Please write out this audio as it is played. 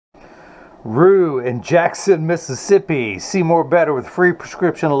Rue in Jackson, Mississippi. See more better with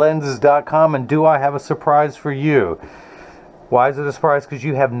freeprescriptionlenses.com. And do I have a surprise for you? Why is it a surprise? Because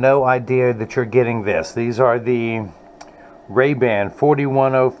you have no idea that you're getting this. These are the RayBan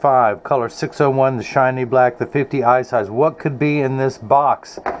 4105, color 601, the shiny black, the 50 eye size. What could be in this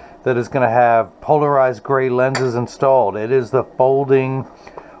box that is going to have polarized gray lenses installed? It is the folding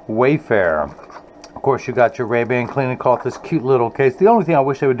Wayfarer. Of course, you got your RayBan cleaning cloth, this cute little case. The only thing I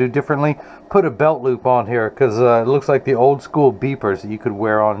wish they would do differently, put a belt loop on here, because it looks like the old school beepers that you could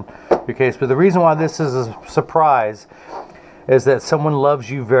wear on your case. But the reason why this is a surprise is that someone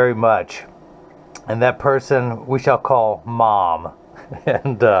loves you very much. And that person we shall call Mom.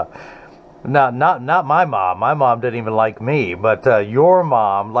 And not my mom. My mom didn't even like me. But your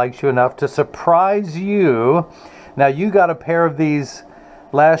mom likes you enough to surprise you. Now, you got a pair of these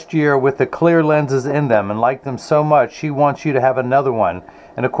last year with the clear lenses in them and liked them so much she wants you to have another one.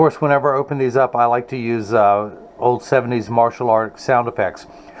 And of course, whenever I open these up, I like to use old 70s martial art sound effects.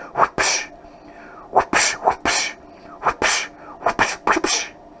 Whoopsh, whoopsh, whoopsh, whoopsh, whoopsh, whoopsh.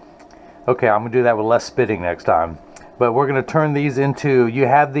 Okay, I'm gonna do that with less spitting next time. But we're gonna turn these into, you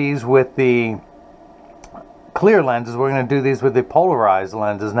have these with the clear lenses, we're going to do these with the polarized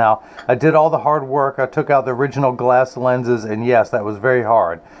lenses. Now, I did all the hard work. I took out the original glass lenses, and yes, that was very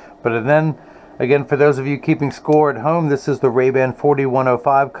hard. But then, again, for those of you keeping score at home, this is the RayBan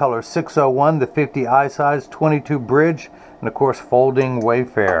 4105, color 601, the 50 eye size, 22 bridge, and of course, folding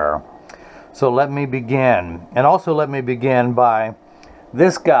Wayfarer. So let me begin. And also let me begin by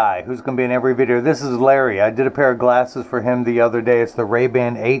this guy who's going to be in every video. This is Larry. I did a pair of glasses for him the other day. It's the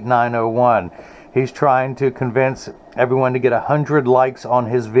RayBan 8901. He's trying to convince everyone to get 100 likes on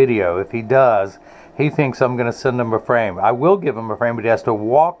his video. If he does, he thinks I'm going to send him a frame. I will give him a frame, but he has to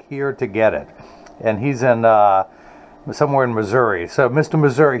walk here to get it. And he's in somewhere in Missouri. So, Mr.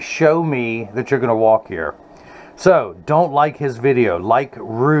 Missouri, show me that you're going to walk here. So, don't like his video. Like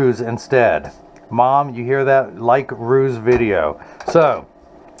Rue's instead. Mom, you hear that? Like Rue's video. So,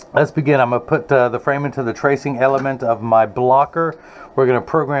 let's begin. I'm going to put the frame into the tracing element of my blocker. We're going to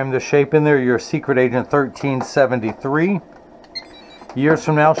program the shape in there. Your secret agent 1373. Years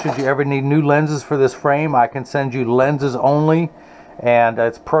from now, should you ever need new lenses for this frame, I can send you lenses only. And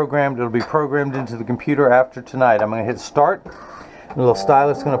it's programmed. It'll be programmed into the computer after tonight. I'm going to hit start. A little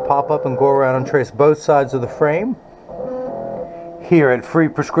stylus is going to pop up and go around and trace both sides of the frame. Here at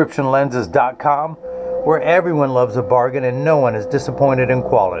freeprescriptionlenses.com, where everyone loves a bargain and no one is disappointed in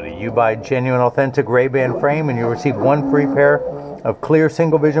quality. You buy a genuine, authentic RayBan frame and you'll receive one free pair of clear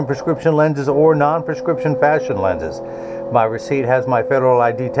single vision prescription lenses or non-prescription fashion lenses. My receipt has my federal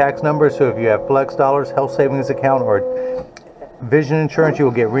ID tax number, so if you have flex dollars, health savings account, or vision insurance, you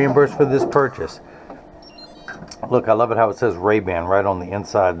will get reimbursed for this purchase. Look, I love it how it says RayBan right on the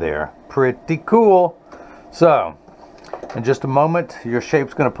inside there. Pretty cool. So, in just a moment, your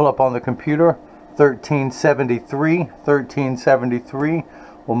shape's going to pull up on the computer. 1373.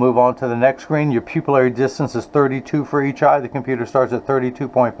 We'll move on to the next screen. Your pupillary distance is 32 for each eye. The computer starts at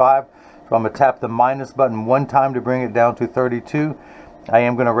 32.5. So I'm going to tap the minus button one time to bring it down to 32. I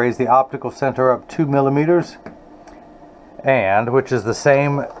am going to raise the optical center up 2 millimeters, and which is the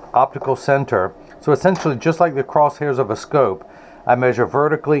same optical center. So essentially, just like the crosshairs of a scope, I measure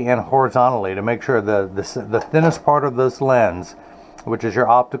vertically and horizontally to make sure the thinnest part of this lens, which is your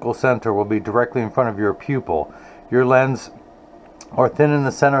optical center, will be directly in front of your pupil. Your lens are thin in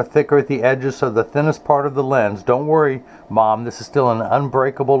the center, thicker at the edges, so the thinnest part of the lens, don't worry, Mom, this is still an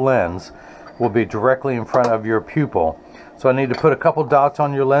unbreakable lens, will be directly in front of your pupil. So I need to put a couple dots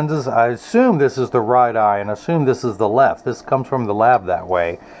on your lenses. I assume this is the right eye and assume this is the left. This comes from the lab that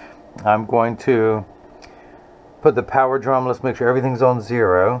way. I'm going to put the power drum. Let's make sure everything's on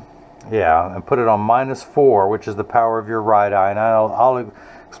 0. Yeah, and put it on -4, which is the power of your right eye. And I'll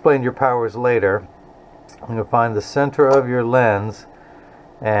explain your powers later. I'm going to find the center of your lens,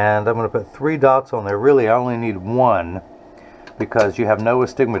 and I'm going to put 3 dots on there. Really, I only need 1 because you have no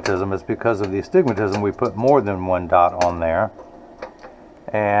astigmatism. It's because of the astigmatism we put more than 1 dot on there.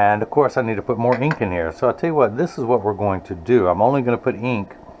 And of course, I need to put more ink in here. So I'll tell you what, this is what we're going to do. I'm only going to put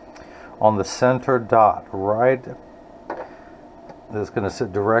ink on the center dot right. That's going to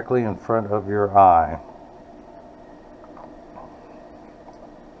sit directly in front of your eye.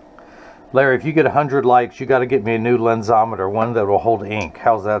 Larry, if you get 100 likes, you got to get me a new lensometer, one that will hold ink.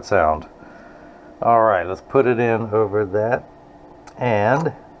 How's that sound? All right, let's put it in over that.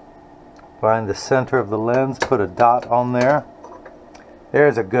 And find the center of the lens, put a dot on there.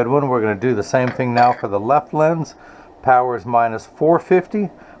 There's a good one. We're going to do the same thing now for the left lens. Power is -450,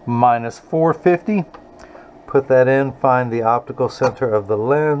 -450. Put that in, find the optical center of the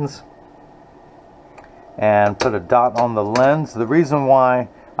lens, and put a dot on the lens. The reason why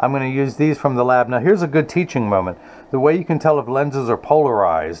I'm going to use these from the lab. Now here's a good teaching moment. The way you can tell if lenses are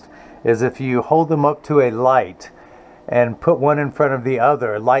polarized is if you hold them up to a light and put one in front of the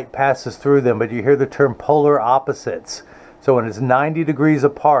other, light passes through them, but you hear the term polar opposites. So when it's 90 degrees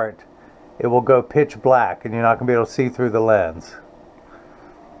apart, it will go pitch black and you're not going to be able to see through the lens.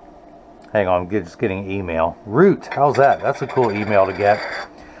 Hang on, I'm just getting an email. Root, how's that? That's a cool email to get.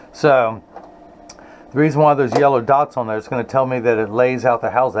 So the reason why there's yellow dots on there is going to tell me that it lays out the,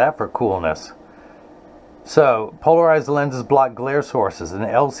 how's that for coolness? So polarized lenses block glare sources. An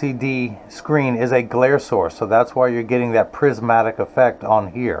LCD screen is a glare source, so that's why you're getting that prismatic effect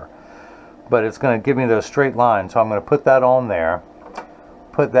on here. But it's going to give me those straight lines, so I'm going to put that on there,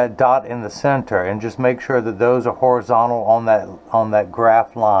 put that dot in the center, and just make sure that those are horizontal on that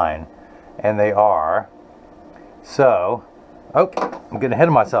graph line, and they are. So, oh, I'm getting ahead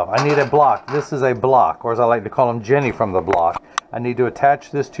of myself. I need a block. This is a block, or as I like to call them, Jenny from the block. I need to attach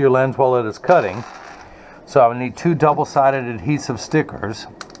this to your lens while it is cutting. So I need 2 double-sided adhesive stickers.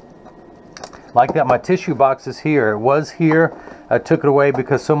 Like that, my tissue box is here. It was here. I took it away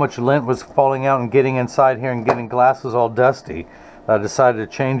because so much lint was falling out and getting inside here and getting glasses all dusty. I decided to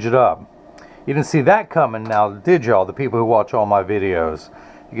change it up. You didn't see that coming now, did y'all, the people who watch all my videos?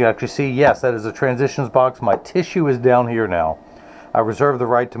 You can actually see, yes, that is a transitions box. My tissue is down here now. I reserve the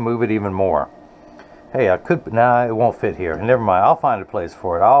right to move it even more. Hey, I could, nah, it won't fit here. Never mind, I'll find a place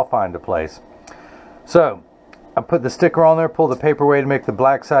for it. I'll find a place. So, I put the sticker on there, pull the paper away to make the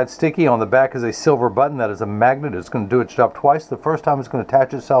black side sticky. On the back is a silver button that is a magnet. It's going to do its job twice. The first time it's going to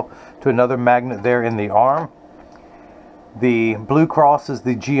attach itself to another magnet there in the arm. The blue cross is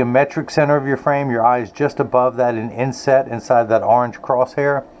the geometric center of your frame. Your eye is just above that in inset inside that orange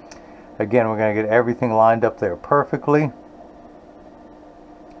crosshair. Again, we're going to get everything lined up there perfectly.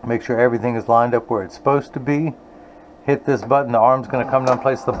 Make sure everything is lined up where it's supposed to be. Hit this button, the arm's going to come down,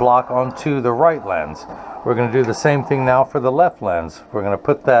 place the block onto the right lens. We're going to do the same thing now for the left lens. We're going to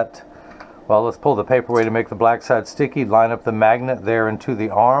put that, well, let's pull the paper away to make the black side sticky, line up the magnet there into the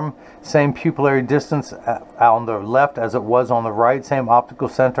arm. Same pupillary distance on the left as it was on the right, same optical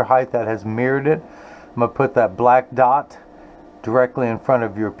center height that has mirrored it. I'm going to put that black dot directly in front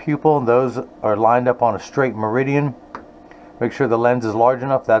of your pupil. Those are lined up on a straight meridian. Make sure the lens is large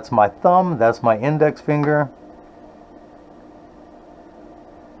enough. That's my thumb, that's my index finger.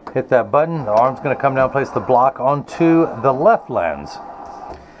 Hit that button, the arm's going to come down, place the block onto the left lens.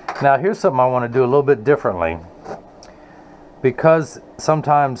 Now here's something I want to do a little bit differently. Because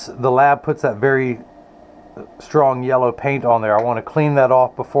sometimes the lab puts that very strong yellow paint on there, I want to clean that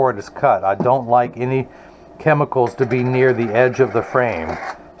off before it is cut. I don't like any chemicals to be near the edge of the frame.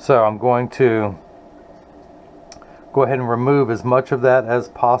 So I'm going to go ahead and remove as much of that as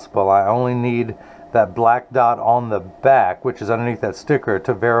possible. I only need that black dot on the back, which is underneath that sticker,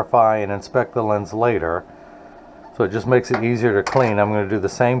 to verify and inspect the lens later. So it just makes it easier to clean. I'm going to do the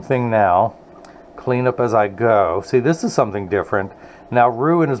same thing now. Clean up as I go. See, this is something different. Now,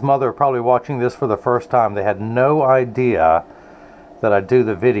 Rue and his mother are probably watching this for the first time. They had no idea that I do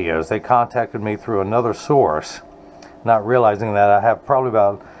the videos. They contacted me through another source, not realizing that I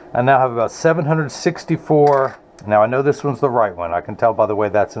now have about 764. Now, I know this one's the right one. I can tell by the way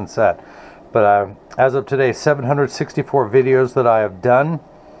that's inset. But as of today, 764 videos that I have done.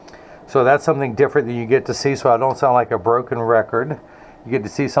 So that's something different that you get to see, so I don't sound like a broken record. You get to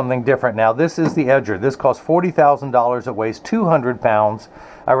see something different. Now, this is the edger. This costs $40,000. It weighs 200 pounds.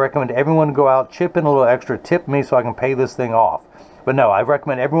 I recommend everyone go out, chip in a little extra, tip me so I can pay this thing off. But no, I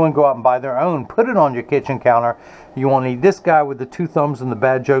recommend everyone go out and buy their own. Put it on your kitchen counter. You won't need this guy with the 2 thumbs and the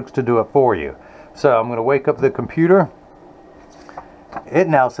bad jokes to do it for you. So I'm going to wake up the computer. It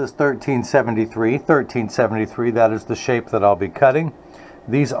now says 1373. 1373, that is the shape that I'll be cutting.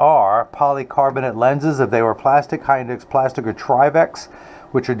 These are polycarbonate lenses. If they were plastic, high index plastic, or Trivex,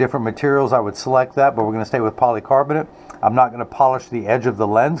 which are different materials, I would select that, but we're going to stay with polycarbonate. I'm not going to polish the edge of the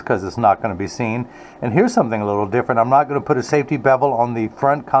lens because it's not going to be seen. And here's something a little different. I'm not going to put a safety bevel on the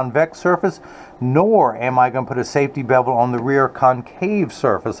front convex surface, nor am I going to put a safety bevel on the rear concave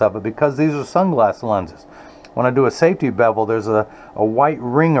surface of it, because these are sunglass lenses. When I do a safety bevel, there's a white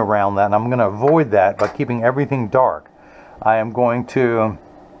ring around that, and I'm going to avoid that by keeping everything dark. I am going to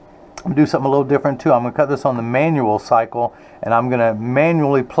do something a little different too. I'm going to cut this on the manual cycle, and I'm going to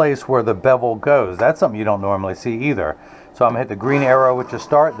manually place where the bevel goes. That's something you don't normally see either. So I'm going to hit the green arrow, which is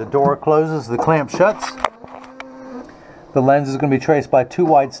start. The door closes, the clamp shuts. The lens is going to be traced by 2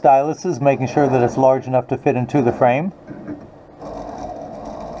 white styluses, making sure that it's large enough to fit into the frame.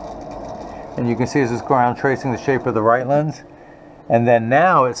 And you can see as it's going around tracing the shape of the right lens. And then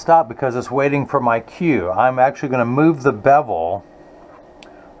now it stopped because it's waiting for my cue. I'm actually going to move the bevel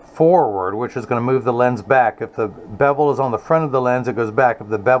forward, which is going to move the lens back. If the bevel is on the front of the lens, it goes back. If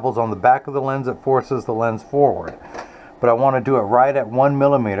the bevel's on the back of the lens, it forces the lens forward. But I want to do it right at 1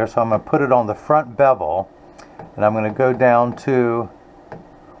 millimeter, so I'm going to put it on the front bevel, and I'm going to go down to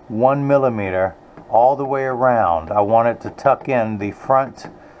 1 millimeter all the way around. I want it to tuck in the front.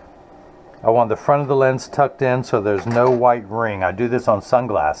 I want the front of the lens tucked in so there's no white ring. I do this on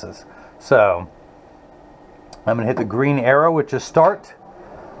sunglasses. So I'm going to hit the green arrow, which is start.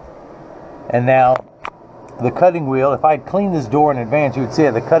 And now the cutting wheel, if I had cleaned this door in advance, you would see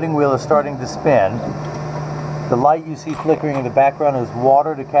it. The cutting wheel is starting to spin. The light you see flickering in the background is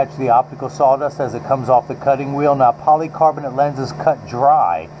water to catch the optical sawdust as it comes off the cutting wheel. Now, polycarbonate lenses cut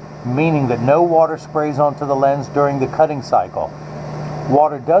dry, meaning that no water sprays onto the lens during the cutting cycle.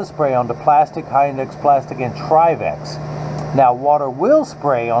 Water does spray onto plastic, high-index plastic, and Trivex. Now, water will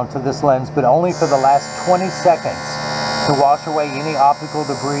spray onto this lens, but only for the last 20 seconds to wash away any optical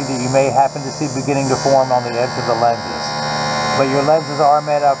debris that you may happen to see beginning to form on the edge of the lenses. But your lenses are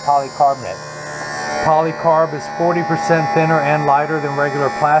made out of polycarbonate. Polycarb is 40% thinner and lighter than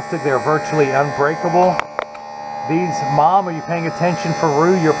regular plastic. They're virtually unbreakable. These, Mom, are you paying attention for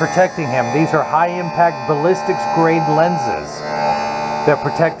Rue? You're protecting him. These are high-impact ballistics grade lenses that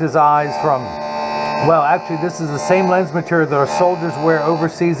protect his eyes from, well, actually this is the same lens material that our soldiers wear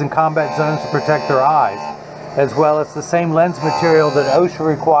overseas in combat zones to protect their eyes, as well as the same lens material that OSHA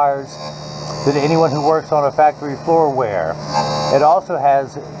requires that anyone who works on a factory floor wear. It also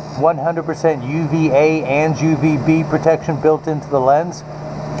has 100% UVA and UVB protection built into the lens.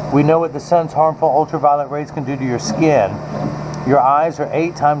 We know what the sun's harmful ultraviolet rays can do to your skin. Your eyes are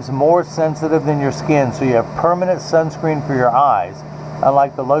 8 times more sensitive than your skin, so you have permanent sunscreen for your eyes,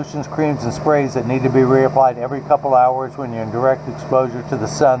 unlike the lotions, creams, and sprays that need to be reapplied every couple hours when you're in direct exposure to the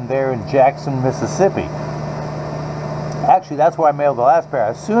sun there in Jackson, Mississippi. Actually, that's where I mailed the last pair. I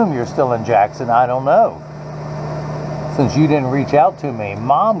assume you're still in Jackson. I don't know. Since you didn't reach out to me,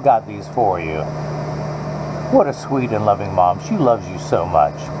 Mom got these for you. What a sweet and loving mom. She loves you so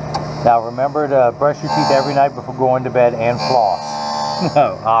much. Now remember to brush your teeth every night before going to bed and floss.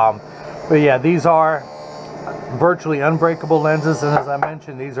 But yeah, these are virtually unbreakable lenses, and as I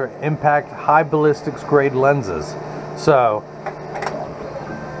mentioned, these are impact high ballistics grade lenses. So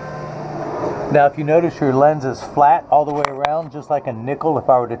now if you notice, your lens is flat all the way around, just like a nickel. If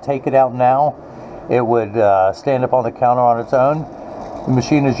I were to take it out now, it would stand up on the counter on its own. The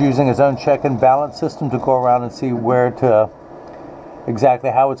machine is using its own check and balance system to go around and see where to, exactly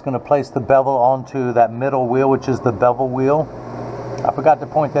how it's going to place the bevel onto that middle wheel, which is the bevel wheel. I forgot to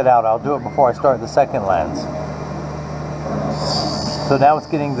point that out. I'll do it before I start the second lens. So now it's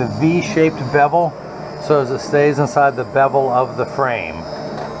getting the V-shaped bevel, so as it stays inside the bevel of the frame.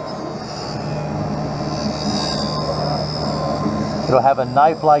 It'll have a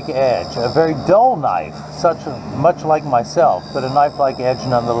knife-like edge, a very dull knife, much like myself, but a knife-like edge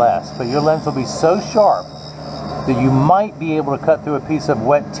nonetheless. But your lens will be so sharp that you might be able to cut through a piece of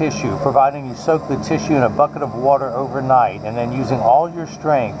wet tissue, providing you soak the tissue in a bucket of water overnight, and then using all your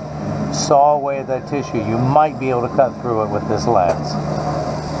strength, saw away at that tissue. You might be able to cut through it with this lens.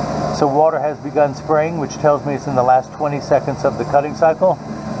 So water has begun spraying, which tells me it's in the last 20 seconds of the cutting cycle.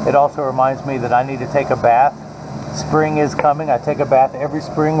 It also reminds me that I need to take a bath. Spring is coming. I take a bath every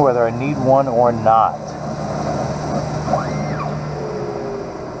spring, whether I need one or not.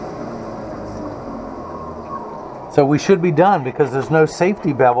 So we should be done because there's no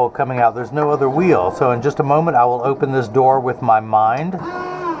safety bevel coming out. There's no other wheel. So in just a moment, I will open this door with my mind.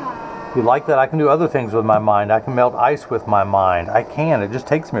 If you like that, I can do other things with my mind. I can melt ice with my mind. I can. It just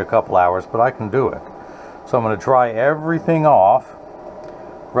takes me a couple hours, but I can do it. So I'm going to dry everything off.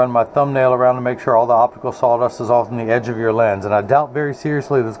 Run my thumbnail around to make sure all the optical sawdust is off on the edge of your lens. And I doubt very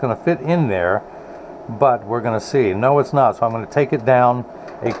seriously that it's going to fit in there, but we're going to see. No, it's not. So I'm going to take it down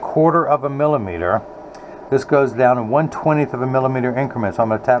 1/4 of a millimeter. This goes down in 1/20th of a millimeter increments. So I'm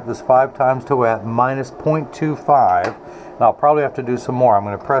going to tap this 5 times to at minus 0.25. And I'll probably have to do some more. I'm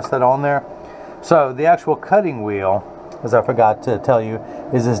going to press that on there. So the actual cutting wheel, as I forgot to tell you,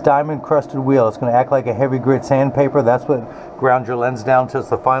 is this diamond crusted wheel. It's going to act like a heavy grit sandpaper. That's what ground your lens down to. It's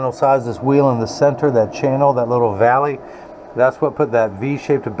the final size. This wheel in the center, that channel, that little valley, that's what put that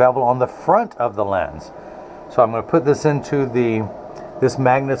V-shaped bevel on the front of the lens. So I'm going to put this into this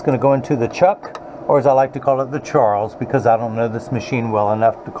magnet's going to go into the chuck, or as I like to call it, the Charles, because I don't know this machine well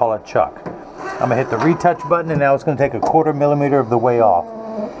enough to call it Chuck. I'm going to hit the retouch button, and now it's going to take 1/4 millimeter of the way off.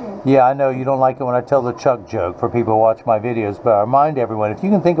 Yeah, I know you don't like it when I tell the Chuck joke for people who watch my videos, but I remind everyone, if you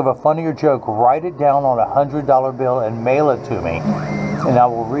can think of a funnier joke, write it down on a $100 bill and mail it to me, and I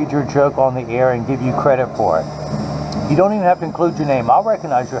will read your joke on the air and give you credit for it. You don't even have to include your name. I'll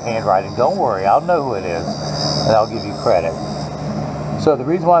recognize your handwriting. Don't worry. I'll know who it is, and I'll give you credit. So the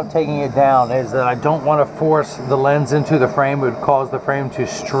reason why I'm taking it down is that I don't want to force the lens into the frame. It would cause the frame to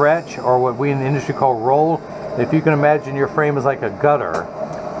stretch, or what we in the industry call roll. If you can imagine your frame is like a gutter,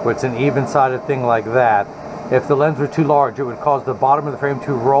 where it's an even-sided thing like that. If the lens were too large, it would cause the bottom of the frame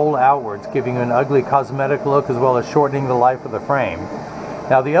to roll outwards, giving you an ugly cosmetic look as well as shortening the life of the frame.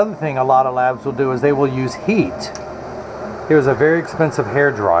 Now the other thing a lot of labs will do is they will use heat. Here's a very expensive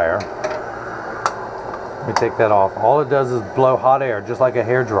hair dryer. Let me take that off. All it does is blow hot air, just like a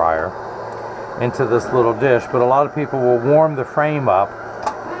hair dryer, into this little dish. But a lot of people will warm the frame up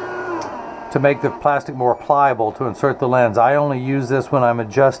to make the plastic more pliable to insert the lens. I only use this when I'm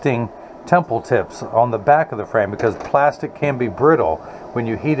adjusting temple tips on the back of the frame, because plastic can be brittle. When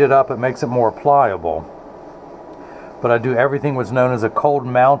you heat it up, it makes it more pliable. But I do everything what's known as a cold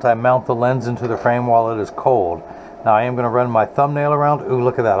mount. I mount the lens into the frame while it is cold. Now I am going to run my thumbnail around. Ooh,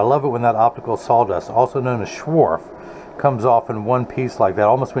 look at that. I love it when that optical sawdust, also known as Schwarf, comes off in one piece like that.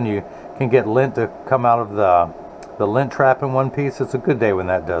 Almost when you can get lint to come out of the lint trap in one piece. It's a good day when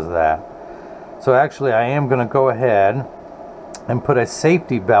that does that. So actually I am going to go ahead and put a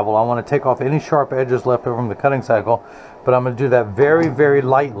safety bevel. I want to take off any sharp edges left over from the cutting cycle, but I'm going to do that very, very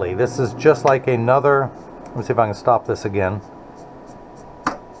lightly. This is just like another, let me see if I can stop this again.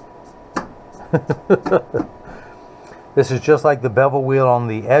 This is just like the bevel wheel on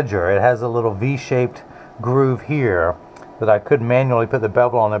the edger. It has a little V-shaped groove here that I could manually put the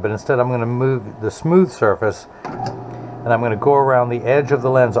bevel on there, but instead I'm going to move the smooth surface, and I'm going to go around the edge of the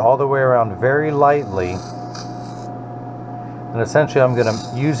lens all the way around very lightly. And essentially I'm going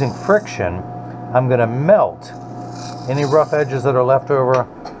to, using friction, I'm going to melt any rough edges that are left over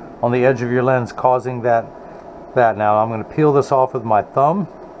on the edge of your lens, causing that. Now I'm going to peel this off with my thumb,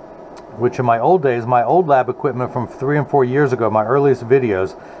 which in my old days, my old lab equipment from 3 and 4 years ago, my earliest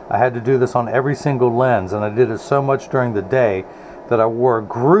videos, I had to do this on every single lens, and I did it so much during the day that I wore a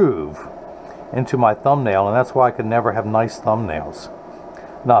groove into my thumbnail, and that's why I could never have nice thumbnails.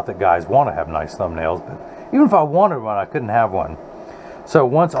 Not that guys want to have nice thumbnails, but even if I wanted one, I couldn't have one. So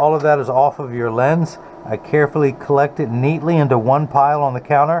once all of that is off of your lens, I carefully collect it neatly into one pile on the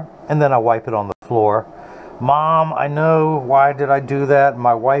counter, and then I wipe it on the floor. Mom, I know, why did I do that?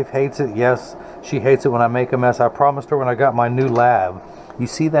 My wife hates it. Yes, she hates it when I make a mess. I promised her when I got my new lab. You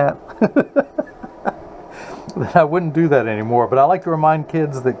see that? That I wouldn't do that anymore. But I like to remind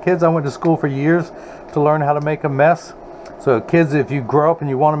kids that, kids, I went to school for years to learn how to make a mess. So kids, if you grow up and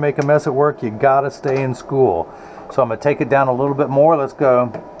you want to make a mess at work, you gotta stay in school. So I'm gonna take it down a little bit more. Let's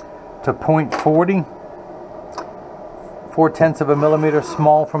go to 0.40. 4/10 of a millimeter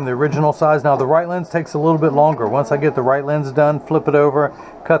small from the original size. Now the right lens takes a little bit longer. Once I get the right lens done, flip it over,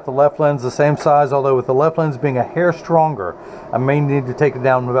 cut the left lens the same size, although with the left lens being a hair stronger, I may need to take it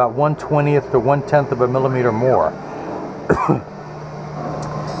down about 1/20 to 1/10 of a millimeter more.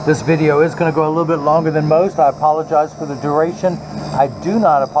 This video is going to go a little bit longer than most. I apologize for the duration. I do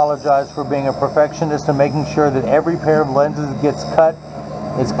not apologize for being a perfectionist and making sure that every pair of lenses gets cut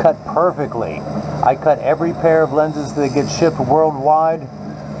is cut perfectly. I cut every pair of lenses that get shipped worldwide.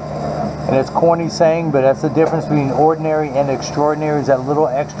 And it's corny saying, but that's the difference between ordinary and extraordinary, is that little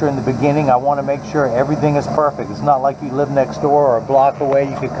extra in the beginning. I want to make sure everything is perfect. It's not like you live next door or a block away.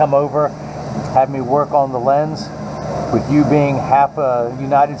 You could come over, have me work on the lens. With you being half a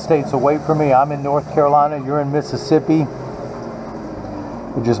United States away from me, I'm in North Carolina, you're in Mississippi.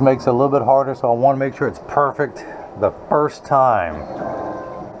 It just makes it a little bit harder, so I want to make sure it's perfect the first time.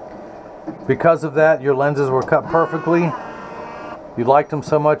 Because of that, your lenses were cut perfectly. You liked them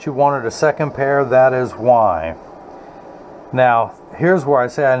so much you wanted a second pair. That is why. Now, here's where I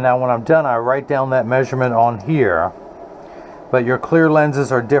say, now when I'm done, I write down that measurement on here. But your clear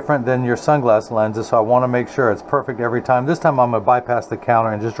lenses are different than your sunglass lenses, so I want to make sure it's perfect every time. This time I'm going to bypass the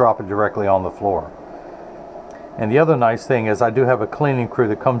counter and just drop it directly on the floor. And the other nice thing is I do have a cleaning crew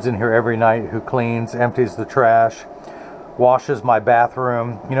that comes in here every night who cleans, empties the trash, washes my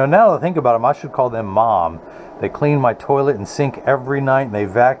bathroom. You know, now that I think about them, I should call them Mom. They clean my toilet and sink every night, and they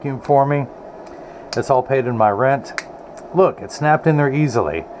vacuum for me. It's all paid in my rent. Look, it snapped in there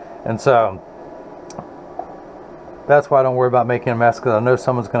easily. And so that's why I don't worry about making a mess, because I know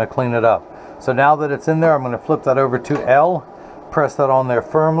someone's going to clean it up. So now that it's in there, I'm going to flip that over to L, press that on there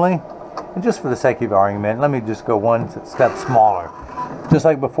firmly. And just for the sake of argument, let me just go one step smaller. Just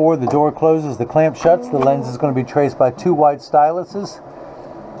like before, the door closes, the clamp shuts, the lens is going to be traced by 2 white styluses.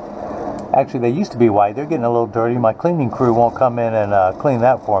 Actually, they used to be white. They're getting a little dirty. My cleaning crew won't come in and clean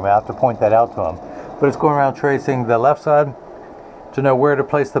that for me. I have to point that out to them. But it's going around tracing the left side to know where to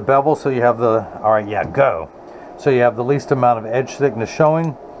place the bevel, so you have the, all right, yeah, go. So you have the least amount of edge thickness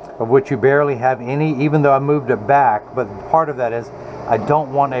showing, of which you barely have any, even though I moved it back. But part of that is I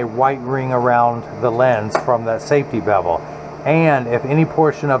don't want a white ring around the lens from that safety bevel. And if any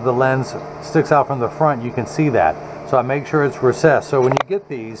portion of the lens sticks out from the front, you can see that. So I make sure it's recessed. So when you get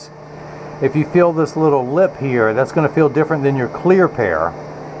these, if you feel this little lip here, that's going to feel different than your clear pair.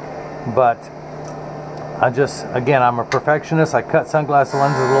 But again, I'm a perfectionist. I cut sunglass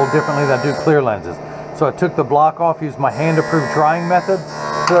lenses a little differently than I do clear lenses. So I took the block off, used my hand-approved drying method,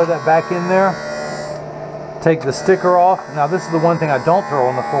 throw that back in there, take the sticker off. Now this is the one thing I don't throw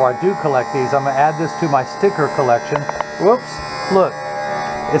on the floor. I do collect these. I'm going to add this to my sticker collection. Whoops, look,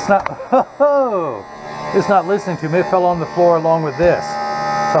 it's not, it's not listening to me. It fell on the floor along with this.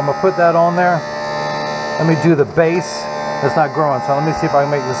 So I'm going to put that on there. Let me do the base. It's not growing, so let me see if I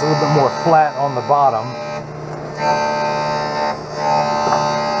can make this a little bit more flat on the bottom.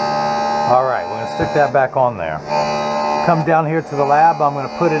 All right, we're going to stick that back on there. Come down here to the lab. I'm going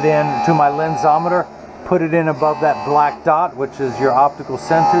to put it in to my lensometer, put it in above that black dot, which is your optical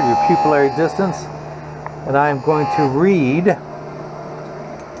center, your pupillary distance. And I am going to read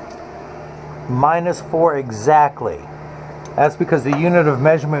 -4 exactly. That's because the unit of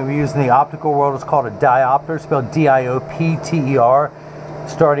measurement we use in the optical world is called a diopter, spelled D-I-O-P-T-E-R,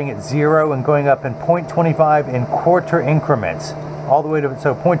 starting at 0 and going up in 0.25 in quarter increments, all the way to,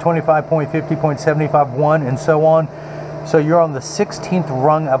 so 0.25, 0.50, 0.75, 1, and so on. So you're on the 16th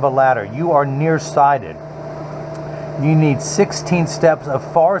rung of a ladder. You are nearsighted. You need 16 steps of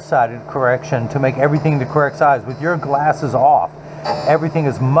far-sighted correction to make everything the correct size. With your glasses off, everything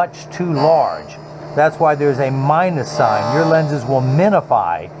is much too large. That's why there's a minus sign. Your lenses will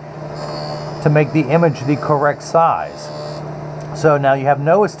minify to make the image the correct size. So now you have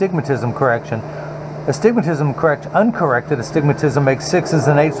no astigmatism correction. Astigmatism uncorrected astigmatism makes 6s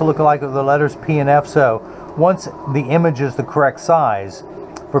and 8s look alike with the letters P and F. So once the image is the correct size,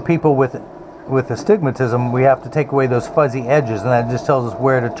 for people with astigmatism, we have to take away those fuzzy edges, and that just tells us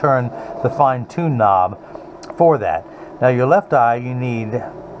where to turn the fine-tune knob for that. Now your left eye, you need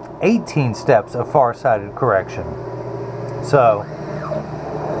 18 steps of far-sighted correction. So,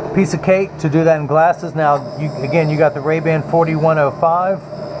 piece of cake to do that in glasses. Now, again, you got the RayBan 4105.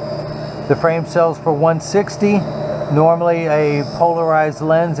 The frame sells for $160. Normally, a polarized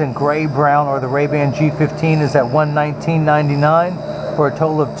lens in gray, brown, or the RayBan G15 is at $119.99 for a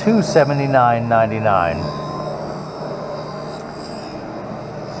total of $279.99.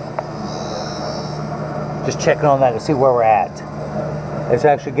 Just checking on that to see where we're at. It's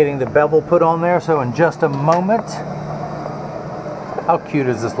actually getting the bevel put on there, so in just a moment. How cute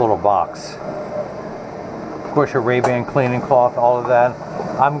is this little box? Of course, your RayBan cleaning cloth, all of that.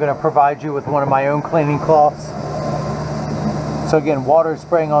 I'm going to provide you with one of my own cleaning cloths. So again, water is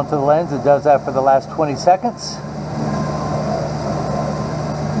spraying onto the lens. It does that for the last 20 seconds.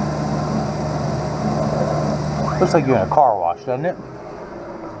 Looks like you're in a car wash, doesn't it?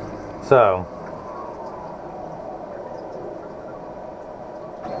 So,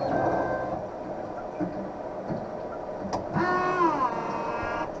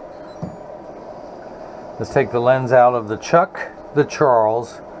 let's take the lens out of the Chuck, the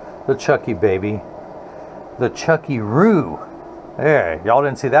Charles, the Chucky baby, the Chucky Roo. There, y'all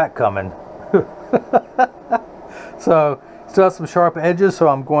didn't see that coming. So, still have some sharp edges, so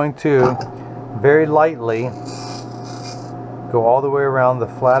I'm going to very lightly go all the way around the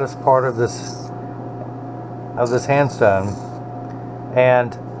flattest part of this handstone.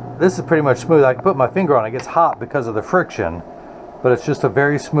 And this is pretty much smooth. I can put my finger on it. It gets hot because of the friction, but it's just a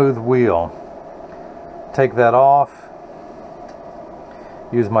very smooth wheel. Take that off,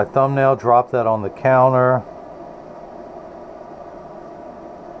 use my thumbnail, drop that on the counter.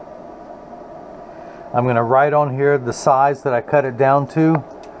 I'm going to write on here the size that I cut it down to.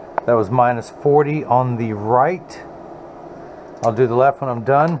 That was -40 on the right. I'll do the left when I'm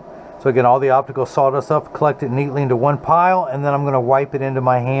done. So again, all the optical sawdust up, collect it neatly into one pile, and then I'm going to wipe it into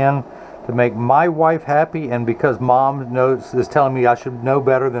my hand to make my wife happy, and because Mom is telling me I should know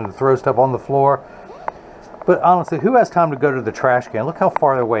better than to throw stuff on the floor. But honestly, who has time to go to the trash can? Look how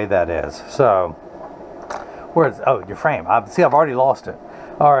far away that is. So, where's, oh, your frame. See, I've already lost it.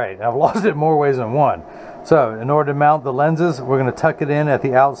 All right, I've lost it more ways than one. So, in order to mount the lenses, we're going to tuck it in at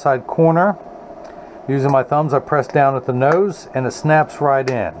the outside corner. Using my thumbs, I press down at the nose, and it snaps right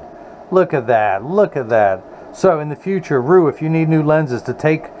in. Look at that, look at that. So, in the future, Roo, if you need new lenses to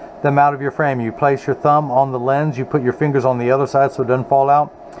take them out of your frame, you place your thumb on the lens, you put your fingers on the other side so it doesn't fall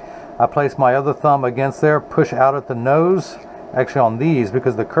out. I place my other thumb against there, push out at the nose. Actually on these,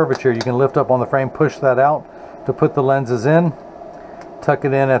 because of the curvature, you can lift up on the frame, push that out to put the lenses in. Tuck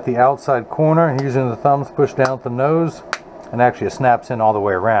it in at the outside corner, using the thumbs, push down at the nose, and actually it snaps in all the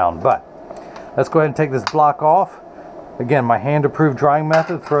way around. But let's go ahead and take this block off. Again, my hand-approved drying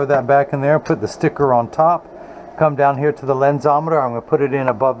method, throw that back in there, put the sticker on top, come down here to the lensometer. I'm going to put it in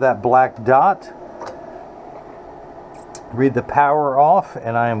above that black dot. Read the power off,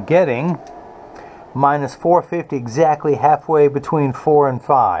 and I am getting minus 450, exactly halfway between 4 and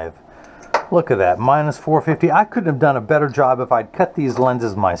 5. Look at that, minus 450. I couldn't have done a better job if I'd cut these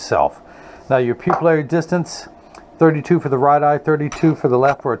lenses myself. Now your pupillary distance, 32 for the right eye, 32 for the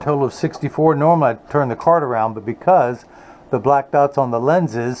left, for a total of 64. Normally I'd turn the card around, but because the black dots on the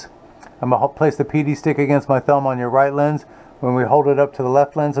lenses, I'm going to place the PD stick against my thumb on your right lens. When we hold it up to the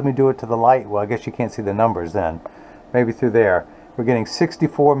left lens, let me do it to the light. Well, I guess you can't see the numbers then. Maybe through there. We're getting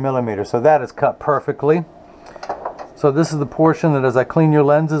 64 millimeters, so that is cut perfectly. So this is the portion that as I clean your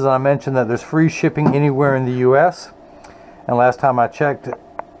lenses, and I mentioned that there's free shipping anywhere in the US. And last time I checked,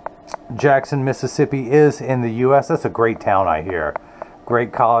 Jackson, Mississippi is in the US. That's a great town, I hear.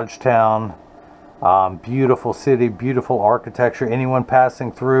 Great college town, beautiful city, beautiful architecture. Anyone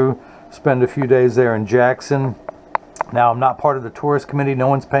passing through, spend a few days there in Jackson. Now, I'm not part of the tourist committee. No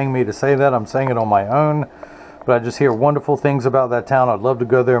one's paying me to say that. I'm saying it on my own. But I just hear wonderful things about that town. I'd love to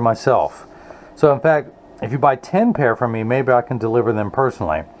go there myself. So in fact, if you buy 10 pair from me, maybe I can deliver them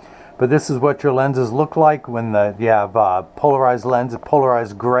personally. But this is what your lenses look like when you have polarized lens,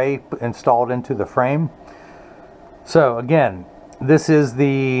 polarized gray installed into the frame. So again, this is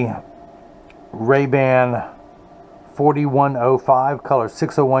the RayBan 4105, color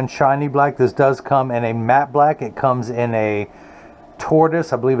 601 shiny black. This does come in a matte black. It comes in a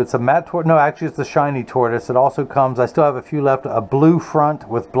tortoise. I believe it's a matte tortoise. No, actually it's the shiny tortoise. It also comes, I still have a few left, a blue front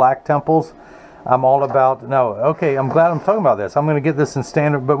with black temples. I'm all about, no, okay, I'm glad I'm talking about this. I'm going to get this in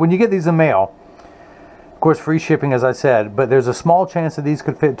standard, but when you get these in mail, of course, free shipping, as I said, but there's a small chance that these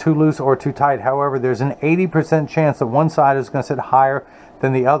could fit too loose or too tight. However, there's an 80% chance that one side is going to sit higher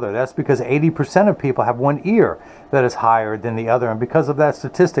than the other. That's because 80% of people have one ear that is higher than the other. And because of that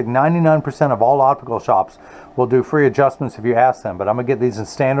statistic, 99% of all optical shops will do free adjustments if you ask them. But I'm going to get these in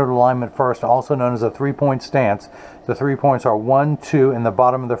standard alignment first, also known as a 3-point stance. The 3 points are 1, 2, and the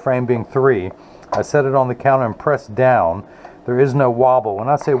bottom of the frame being 3. I set it on the counter and press down. There is no wobble. When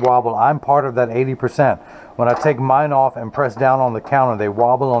I say wobble, I'm part of that 80%. When I take mine off and press down on the counter, they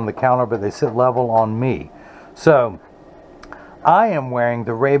wobble on the counter, but they sit level on me. So I am wearing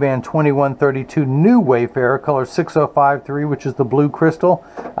the RayBan 2132 new Wayfarer, color 6053, which is the blue crystal.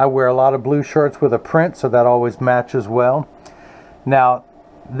 I wear a lot of blue shirts with a print, so that always matches well. Now,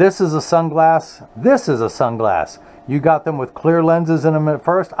 this is a sunglass. This is a sunglass. You got them with clear lenses in them at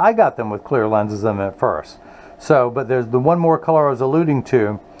first. I got them with clear lenses in them at first. So, but there's the one more color I was alluding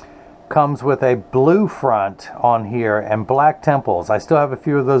to, comes with a blue front on here and black temples. I still have a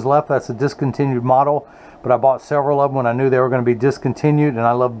few of those left. That's a discontinued model, but I bought several of them when I knew they were going to be discontinued, and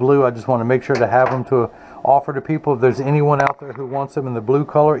I love blue. I just want to make sure to have them to offer to people. If there's anyone out there who wants them in the blue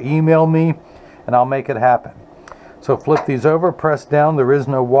color, email me and I'll make it happen. So flip these over, press down, there is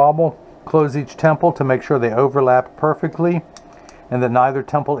no wobble. Close each temple to make sure they overlap perfectly and that neither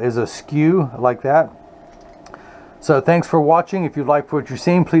temple is askew like that. So thanks for watching. If you like what you're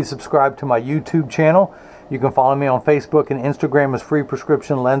seeing, please subscribe to my YouTube channel. You can follow me on Facebook and Instagram as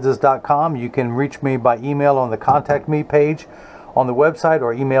freeprescriptionlenses.com. You can reach me by email on the Contact Me page on the website,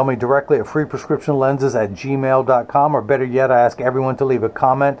 or email me directly at freeprescriptionlenses@gmail.com. Or better yet, I ask everyone to leave a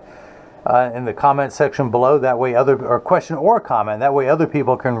comment in the comment section below. That way or question or comment. That way other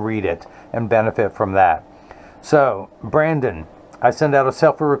people can read it and benefit from that. So, Brandon, I send out a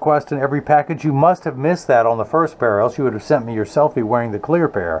selfie request in every package. You must have missed that on the first pair, else you would have sent me your selfie wearing the clear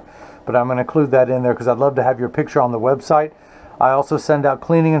pair. But I'm going to include that in there because I'd love to have your picture on the website. I also send out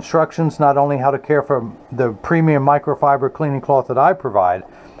cleaning instructions, not only how to care for the premium microfiber cleaning cloth that I provide,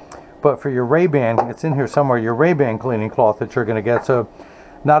 but for your RayBan, it's in here somewhere, your RayBan cleaning cloth that you're going to get. So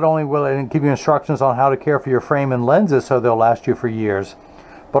not only will it give you instructions on how to care for your frame and lenses so they'll last you for years,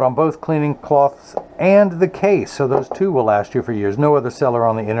 but on both cleaning cloths and the case, so those two will last you for years. No other seller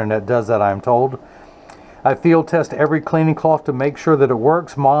on the internet does that, I'm told. I field test every cleaning cloth to make sure that it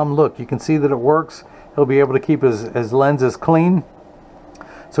works. Mom, look, you can see that it works. He'll be able to keep his lenses clean.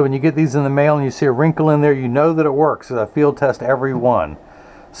 So when you get these in the mail and you see a wrinkle in there, you know that it works. So I field test every one.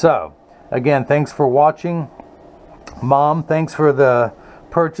 So, again, thanks for watching. Mom, thanks for the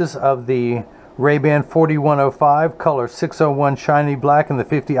purchase of the RayBan 4105, color 601 shiny black in the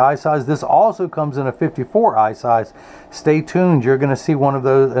 50 eye size. This also comes in a 54 eye size. Stay tuned, you're going to see one of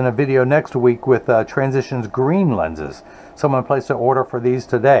those in a video next week with Transitions green lenses. Someone placed an order for these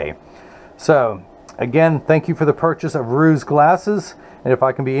today. So again, thank you for the purchase of Ruse glasses, and if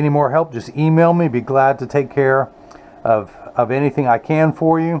I can be any more help, just email me. Be glad to take care of anything I can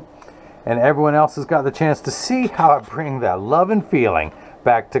for you. And everyone else has got the chance to see how I bring that love and feeling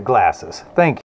back to glasses. Thank you.